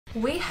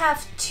We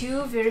have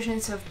two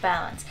versions of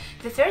balance.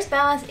 The first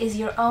balance is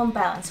your own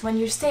balance, when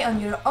you stay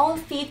on your own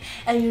feet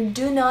and you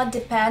do not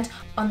depend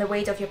on the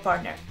weight of your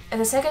partner.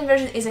 And the second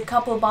version is a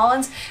couple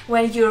balance,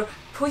 when you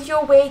put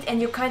your weight and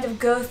you kind of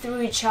go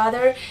through each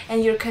other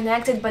and you're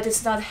connected, but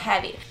it's not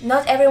heavy.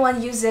 Not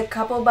everyone uses a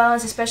couple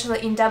balance,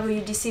 especially in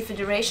WDC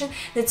Federation.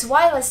 That's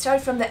why let's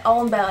start from the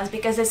own balance,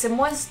 because it's the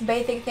most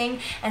basic thing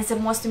and it's the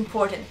most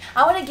important.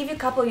 I want to give you a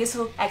couple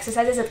useful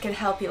exercises that can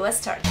help you. Let's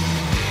start.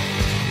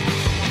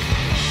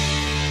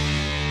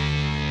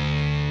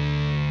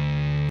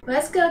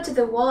 Let's go to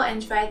the wall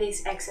and try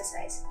this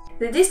exercise.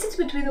 The distance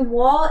between the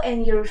wall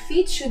and your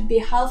feet should be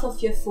half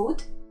of your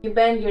foot. You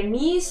bend your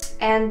knees,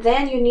 and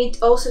then you need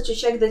also to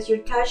check that you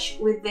touch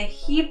with the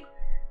hip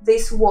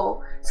this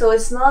wall. So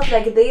it's not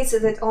like this,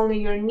 that only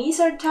your knees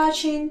are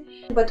touching,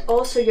 but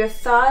also your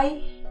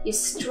thigh is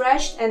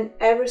stretched and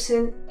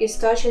everything is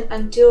touching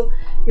until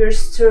your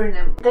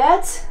sternum.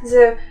 That's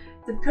the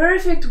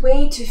perfect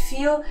way to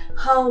feel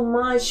how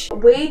much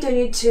weight you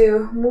need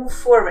to move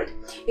forward.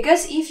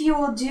 Because if you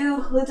will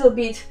do a little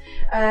bit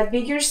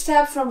bigger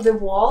step from the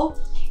wall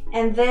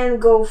and then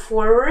go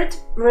forward,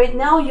 right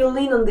now you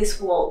lean on this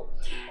wall.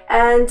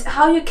 And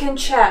how you can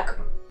check?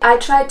 I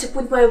tried to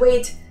put my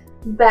weight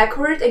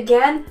backward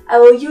again. I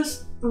will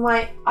use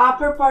my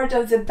upper part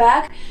of the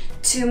back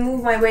to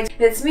move my weight.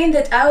 That means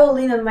that I will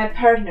lean on my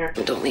partner.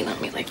 Don't lean on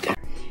me like that.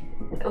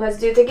 Let's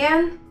do it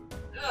again.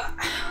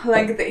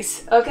 Like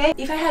this, okay?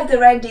 If I have the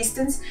right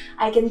distance,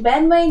 I can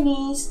bend my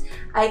knees,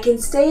 I can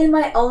stay in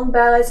my own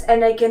balance,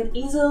 and I can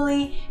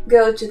easily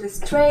go to the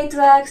straight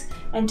legs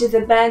and to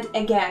the bend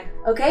again,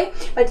 okay?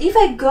 But if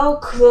I go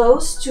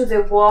close to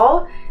the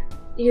wall,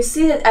 you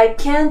see that I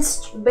can't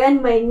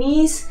bend my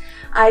knees,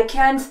 I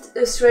can't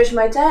stretch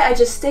my thigh, I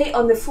just stay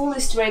on the fully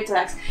straight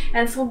legs.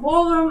 And for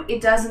ballroom,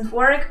 it doesn't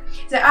work.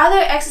 The other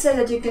exercise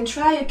that you can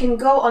try, you can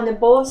go on the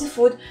ball of the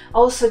foot.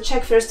 Also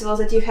check first of all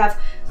that you have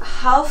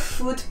half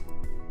foot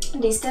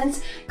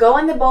distance. Go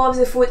on the ball of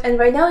the foot, and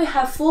right now you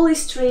have fully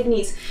straight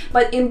knees.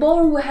 But in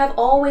ballroom we have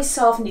always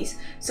soft knees.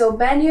 So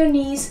bend your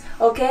knees,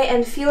 okay,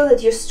 and feel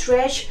that you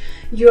stretch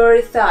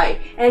your thigh.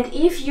 And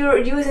if you're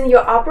using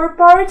your upper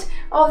part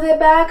of the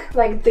back,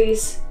 like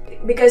this,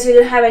 because you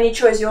don't have any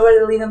choice, you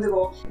already lean on the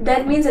wall,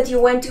 that means that you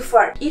went too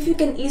far. If you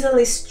can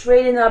easily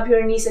straighten up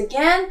your knees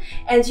again,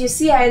 and you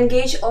see I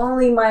engage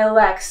only my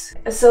legs,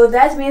 so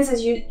that means that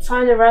you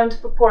find a round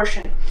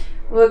proportion.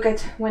 Look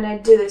at when I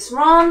do this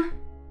wrong,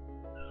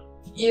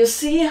 you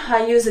see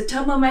I use the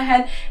top of my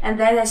head and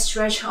then I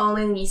stretch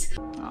only knees.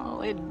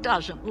 Oh, it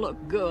doesn't look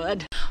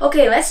good.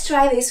 Okay, let's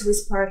try this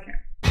with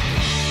partner.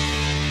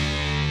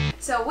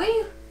 So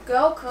we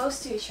go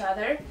close to each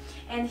other,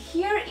 and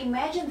here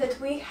imagine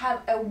that we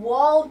have a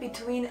wall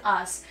between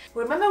us.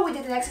 Remember we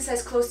did an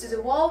exercise close to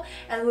the wall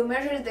and we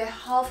measured the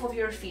half of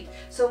your feet.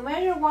 So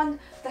measure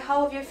the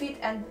half of your feet,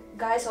 and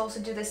guys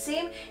also do the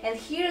same, and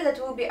here that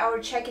will be our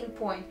checking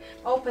point.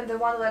 Open the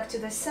one leg to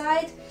the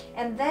side,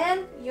 and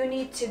then you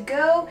need to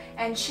go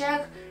and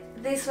check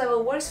this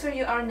level works for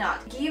you or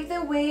not. Give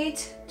the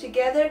weight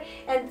together,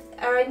 and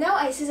right now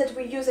I see that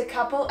we use a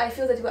couple. I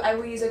feel that I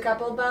will use a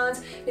couple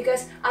balance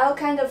because I'll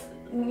kind of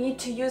need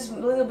to use a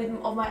little bit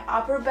of my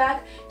upper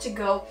back to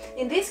go.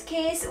 In this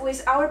case,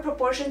 with our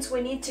proportions,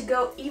 we need to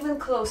go even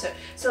closer.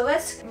 So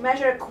let's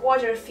measure a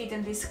quarter feet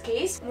in this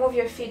case. Move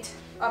your feet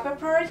upper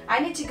part. I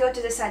need to go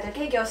to the side,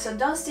 okay girls? So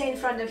don't stay in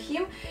front of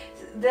him.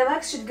 The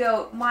legs should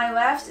go my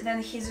left,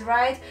 then his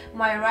right,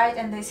 my right,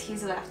 and this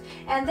his left.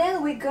 And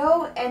then we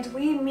go and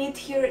we meet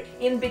here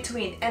in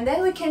between. And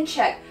then we can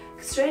check.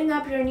 Straighten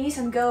up your knees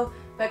and go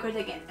backward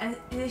again. And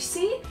you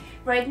see,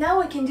 right now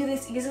we can do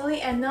this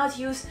easily and not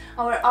use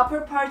our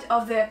upper part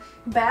of the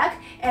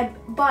back.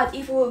 But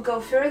if we will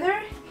go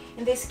further,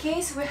 in this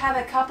case we have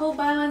a couple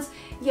balance.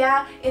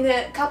 Yeah, in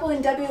a couple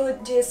in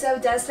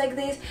WDSF does like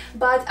this,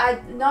 but I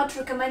not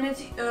recommend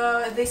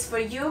this for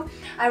you.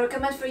 I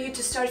recommend for you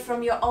to start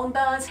from your own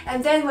balance,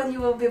 and then when you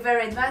will be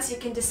very advanced you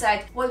can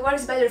decide what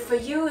works better for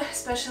you,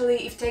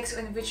 especially if it takes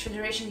in which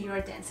federation you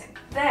are dancing.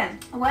 Then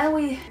when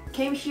we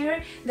came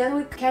here, then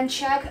we can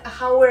check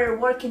how we're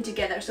working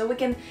together. So we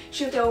can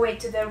shift our weight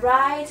to the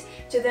right,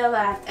 to the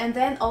left, and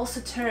then also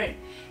turn.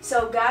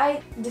 So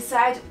guys,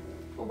 decide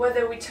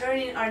whether we turn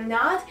in or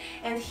not,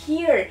 and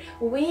here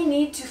we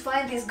need to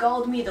find this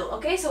gold middle,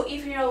 okay? So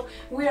if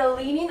we are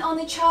leaning on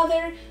each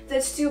other,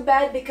 that's too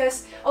bad,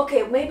 because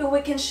okay, maybe we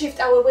can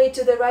shift our weight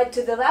to the right,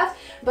 to the left,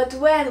 but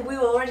when we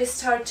will already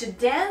start to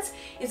dance,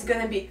 it's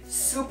gonna be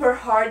super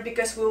hard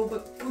because we will be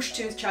pushed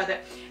to each other.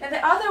 And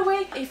the other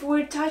way, if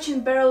we're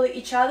touching barely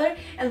each other,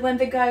 and when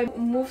the guy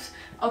moves,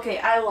 okay,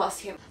 I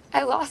lost him.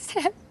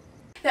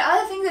 The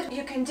other thing that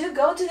you can do,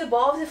 go to the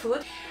ball of the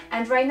foot,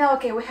 and right now,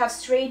 okay, we have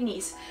straight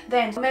knees.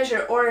 Then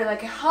measure or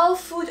like a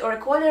half foot or a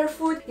quarter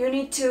foot. You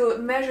need to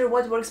measure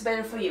what works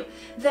better for you.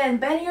 Then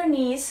bend your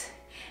knees,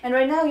 and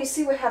right now you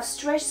see we have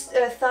stretched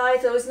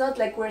thighs, so it's not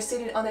like we're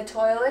sitting on a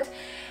toilet,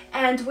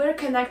 and we're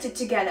connected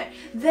together.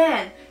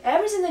 Then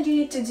everything that you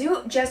need to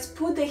do, just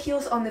put the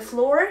heels on the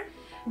floor,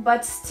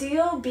 but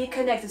still be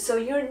connected. So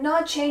you're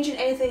not changing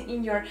anything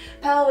in your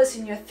pelvis,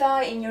 in your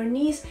thigh, in your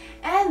knees,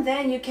 and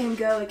then you can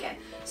go again.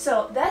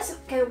 So that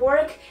can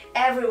work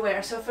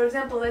everywhere. So for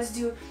example, let's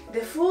do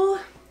the full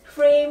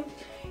frame.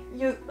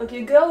 You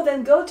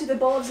go to the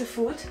ball of the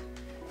foot,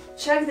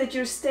 check that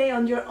you stay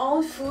on your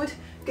own foot,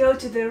 go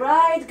to the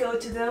right, go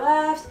to the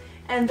left,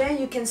 and then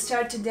you can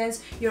start to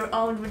dance your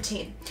own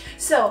routine.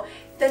 So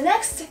the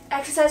next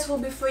exercise will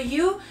be for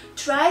you.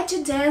 Try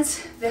to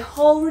dance the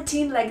whole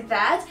routine like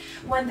that,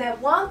 when the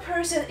one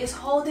person is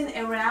holding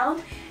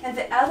around and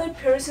the other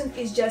person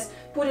is just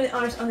putting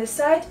arms on the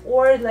side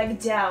or like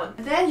down.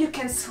 Then you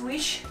can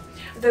switch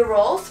the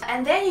roles,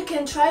 and then you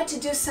can try to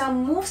do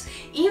some moves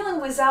even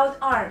without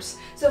arms.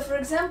 So for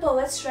example,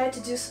 let's try to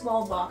do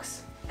small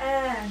box.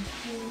 And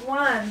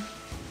 1,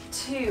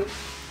 2,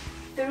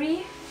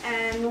 3,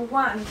 and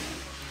 1,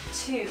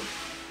 2,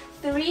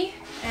 3,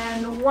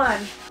 and 1,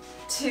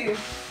 2,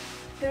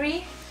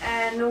 3,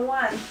 and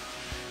 1,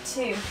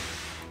 2,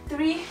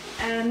 3,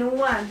 and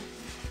 1,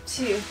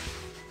 2,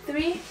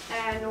 3,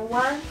 and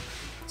 1,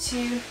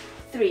 2,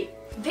 3.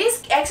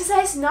 This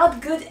exercise is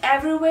not good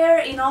everywhere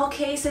in all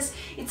cases.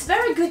 It's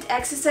very good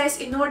exercise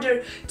in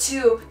order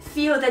to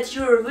feel that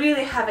you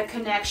really have a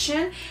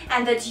connection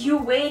and that you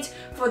wait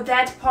for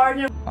that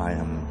partner. I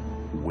am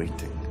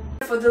waiting.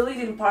 For the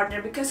leading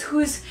partner, because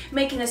who's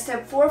making a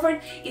step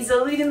forward is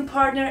the leading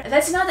partner.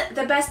 That's not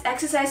the best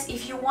exercise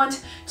if you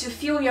want to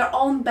feel your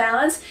own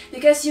balance,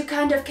 because you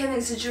kind of can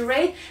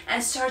exaggerate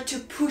and start to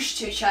push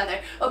to each other.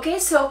 Okay,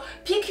 so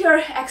pick your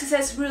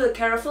exercise really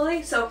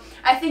carefully. So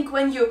I think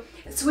when you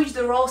switch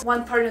the roles,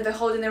 one partner they're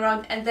holding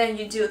around and then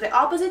you do the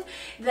opposite,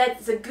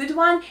 that's a good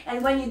one.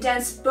 And when you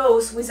dance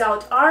both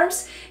without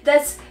arms,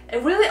 that's a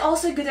really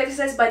also good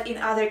exercise, but in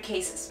other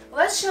cases.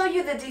 Let's show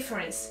you the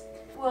difference.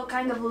 We'll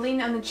kind of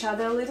lean on each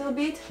other a little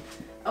bit,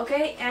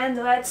 okay, and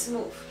let's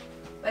move.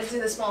 Let's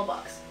do the small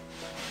box.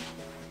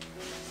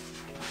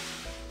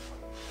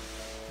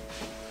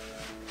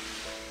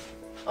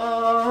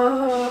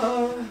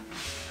 Oh,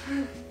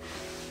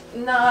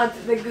 not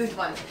the good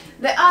one.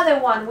 The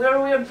other one,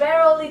 where we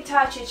barely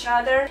touch each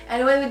other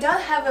and when we don't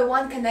have a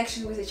one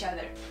connection with each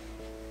other.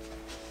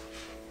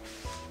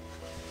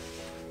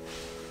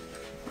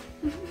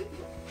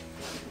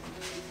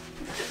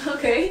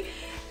 Okay.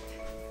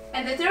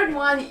 And the third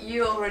one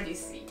you already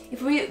see.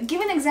 If we give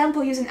an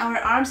example using our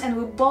arms and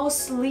we're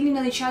both leaning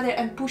on each other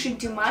and pushing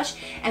too much,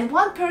 and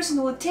one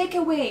person will take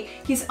away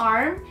his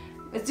arm,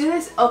 let's do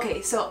this.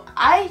 Okay, so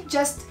I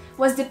just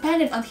was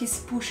dependent on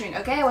his pushing,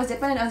 okay? I was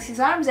dependent on his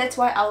arms, that's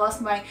why I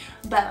lost my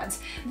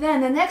balance.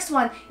 Then the next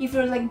one, if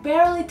you're like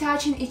barely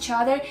touching each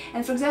other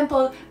and for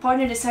example,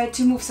 partner decided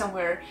to move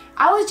somewhere,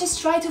 I would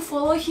just try to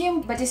follow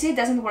him, but you see it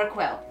doesn't work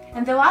well.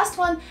 And the last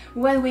one,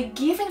 when we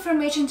give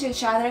information to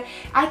each other,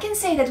 I can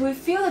say that we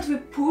feel that we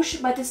push,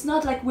 but it's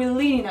not like we're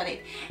leaning on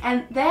it.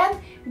 And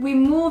then we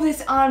move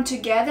this arm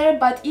together,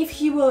 but if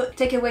he will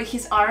take away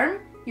his arm,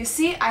 you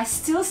see, I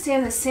still stay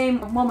in the same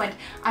moment.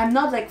 I'm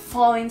not like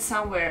falling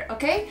somewhere,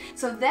 okay?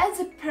 So that's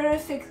a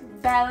perfect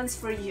balance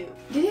for you.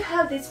 Do you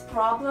have this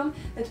problem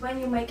that when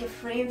you make a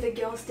frame, the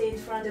girl stays in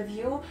front of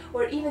you,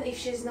 or even if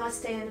she's not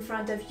staying in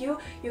front of you,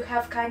 you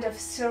have kind of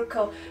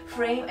circle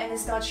frame and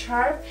it's not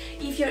sharp?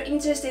 If you're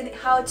interested in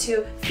how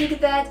to fix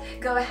that,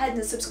 go ahead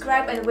and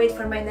subscribe and wait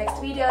for my next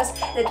videos.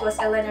 That was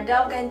LaVida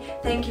Dovgan.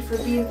 Thank you for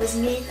being with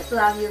me.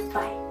 Love you.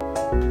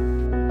 Bye.